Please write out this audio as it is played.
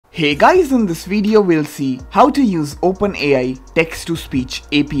Hey guys, in this video we'll see how to use OpenAI Text-to-Speech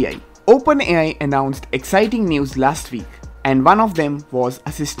API. OpenAI announced exciting news last week, and one of them was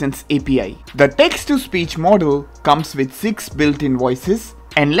Assistance API. The text-to-speech model comes with 6 built-in voices,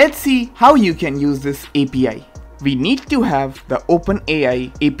 and let's see how you can use this API. We need to have the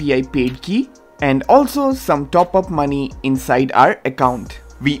OpenAI API paid key and also some top-up money inside our account.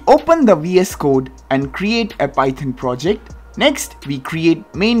 We open the VS Code and create a Python project. Next, we create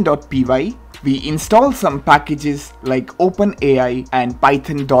main.py. We install some packages like OpenAI and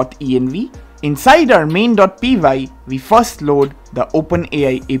python.env. Inside our main.py, we first load the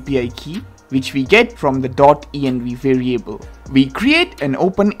OpenAI API key, which we get from the .env variable. We create an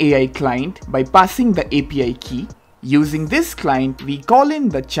OpenAI client by passing the API key. Using this client, we call in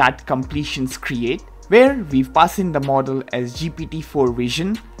the chat completions create, where we pass in the model as GPT-4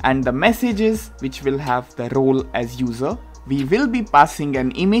 Vision and the messages which will have the role as user. We will be passing an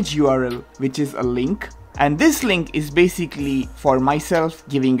image URL which is a link, and this link is basically for myself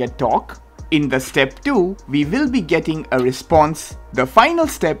giving a talk. In the step 2, we will be getting a response. The final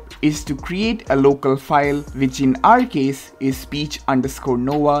step is to create a local file, which in our case is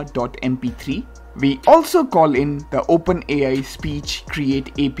speech_nova.mp3. We also call in the OpenAI Speech Create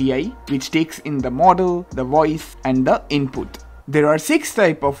API, which takes in the model, the voice, and the input. There are 6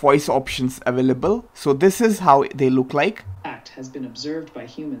 types of voice options available, so this is how they look like. Act has been observed by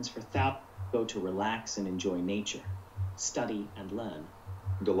humans for thousands. Go to relax and enjoy nature, study and learn.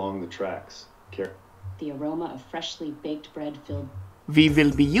 And along the tracks, care. The aroma of freshly baked bread filled. We will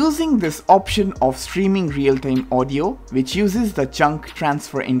be using this option of streaming real-time audio, which uses the chunk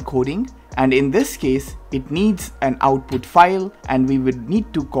transfer encoding, and in this case it needs an output file, and we would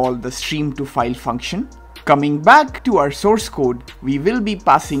need to call the stream to file function. Coming back to our source code, we will be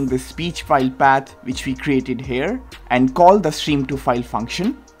passing the speech file path which we created here and call the stream to file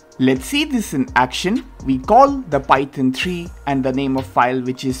function. Let's see this in action. We call the Python 3 and the name of file,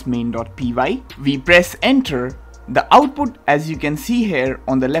 which is main.py. We press enter. The output, as you can see here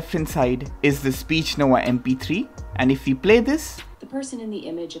on the left hand side, is the speech Nova mp3, and if we play this, the person in the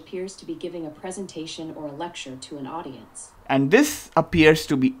image appears to be giving a presentation or a lecture to an audience. And this appears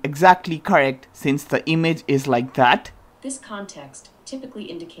to be exactly correct since the image is like that. This context typically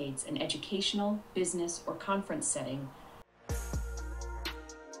indicates an educational, business, or conference setting